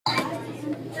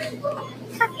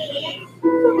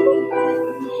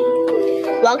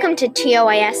Welcome to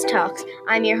TOIS Talks.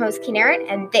 I'm your host, Kinneret,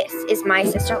 and this is my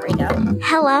assistant, Rita.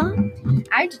 Hello.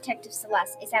 Our detective,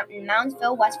 Celeste, is out in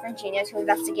Moundsville, West Virginia to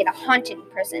investigate a haunted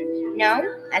prison known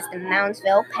as the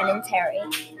Moundsville Penitentiary.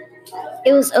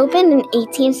 It was opened in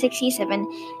 1867,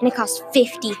 and it cost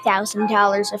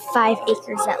 $50,000 of 5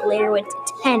 acres that later went to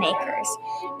 10 acres.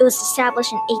 It was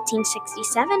established in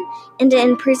 1867, and it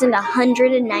imprisoned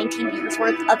 119 years'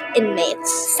 worth of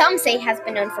inmates. Some say it has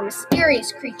been known for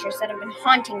mysterious creatures that have been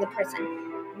haunting the prison.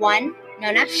 One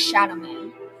known as Shadow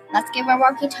Man. Let's give our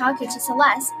walkie-talkie to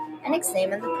Celeste and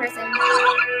examine the prison.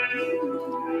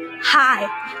 Hi,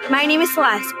 my name is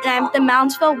Celeste, and I'm at the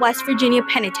Moundsville, West Virginia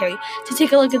Penitentiary to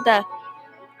take a look at the...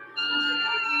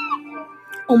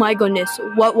 Oh my goodness,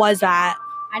 what was that?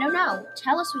 I don't know.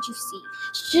 Tell us what you see.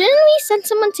 Shouldn't we send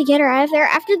someone to get her out of there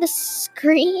after the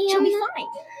scream? She'll be fine.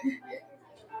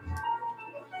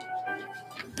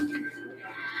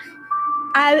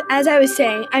 As I was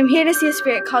saying, I'm here to see a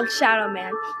spirit called Shadow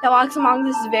Man that walks among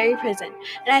this very prison,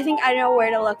 and I think I know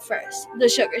where to look first. The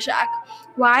Sugar Shack.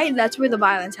 Why? That's where the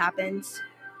violence happens.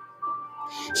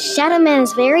 Shadow Man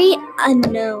is very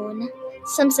unknown.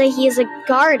 Some say he is a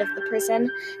guard of the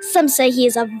prison. Some say he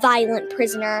is a violent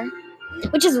prisoner.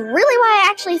 Which is really why I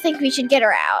actually think we should get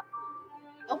her out.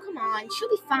 Oh, come on. She'll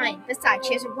be fine. Besides,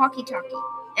 she has a walkie-talkie.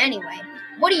 Anyway,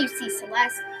 what do you see,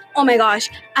 Celeste? Oh my gosh,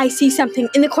 I see something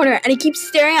in the corner, and he keeps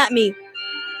staring at me.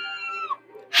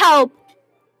 Help!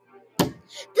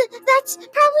 That's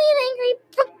probably an angry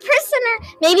prisoner.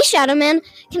 Maybe Shadow Man.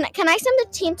 Can I send a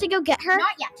team to go get her?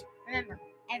 Not yet. Remember,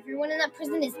 everyone in that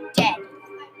prison is dead.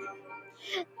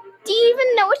 Do you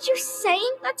even know what you're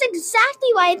saying? That's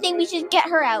exactly why I think we should get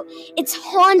her out. It's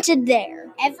haunted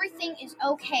there. Everything is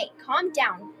okay. Calm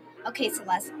down. Okay,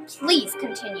 Celeste, please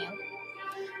continue.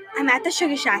 I'm at the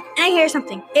Sugar Shack, and I hear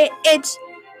something. It's...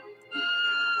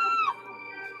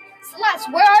 Celeste,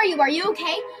 where are you? Are you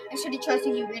okay? I should have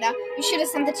trusted you, Rita. You should have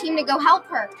sent the team to go help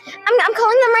her. I'm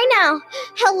calling them right now.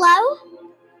 Hello?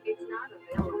 It's not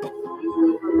available. Please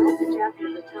leave a message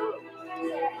after the tone.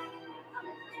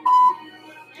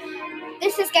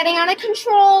 This is getting out of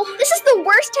control. This is the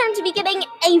worst time to be getting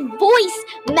a voice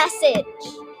message.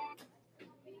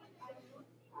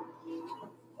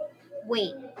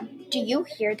 Wait, do you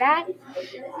hear that?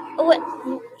 What?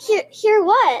 Hear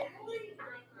what?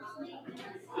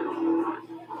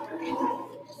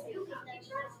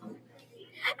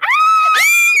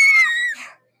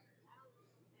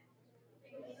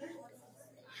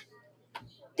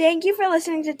 Thank you for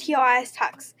listening to TOIS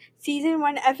Talks, Season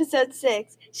 1, Episode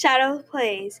 6, Shadow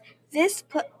Plays. This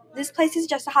place is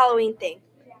just a Halloween thing.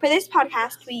 For this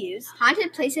podcast, we use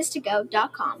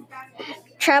HauntedPlacesToGo.com,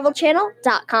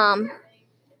 TravelChannel.com,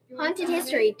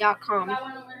 HauntedHistory.com,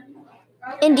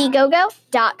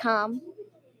 Indiegogo.com,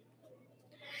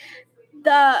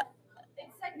 the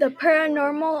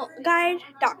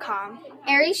ParanormalGuide.com,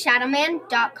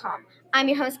 AriesShadowman.com. I'm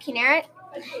your host, Kinneret.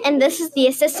 and this is the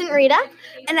assistant Rita,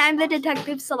 and I'm the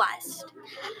detective Celeste.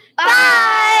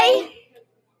 Bye!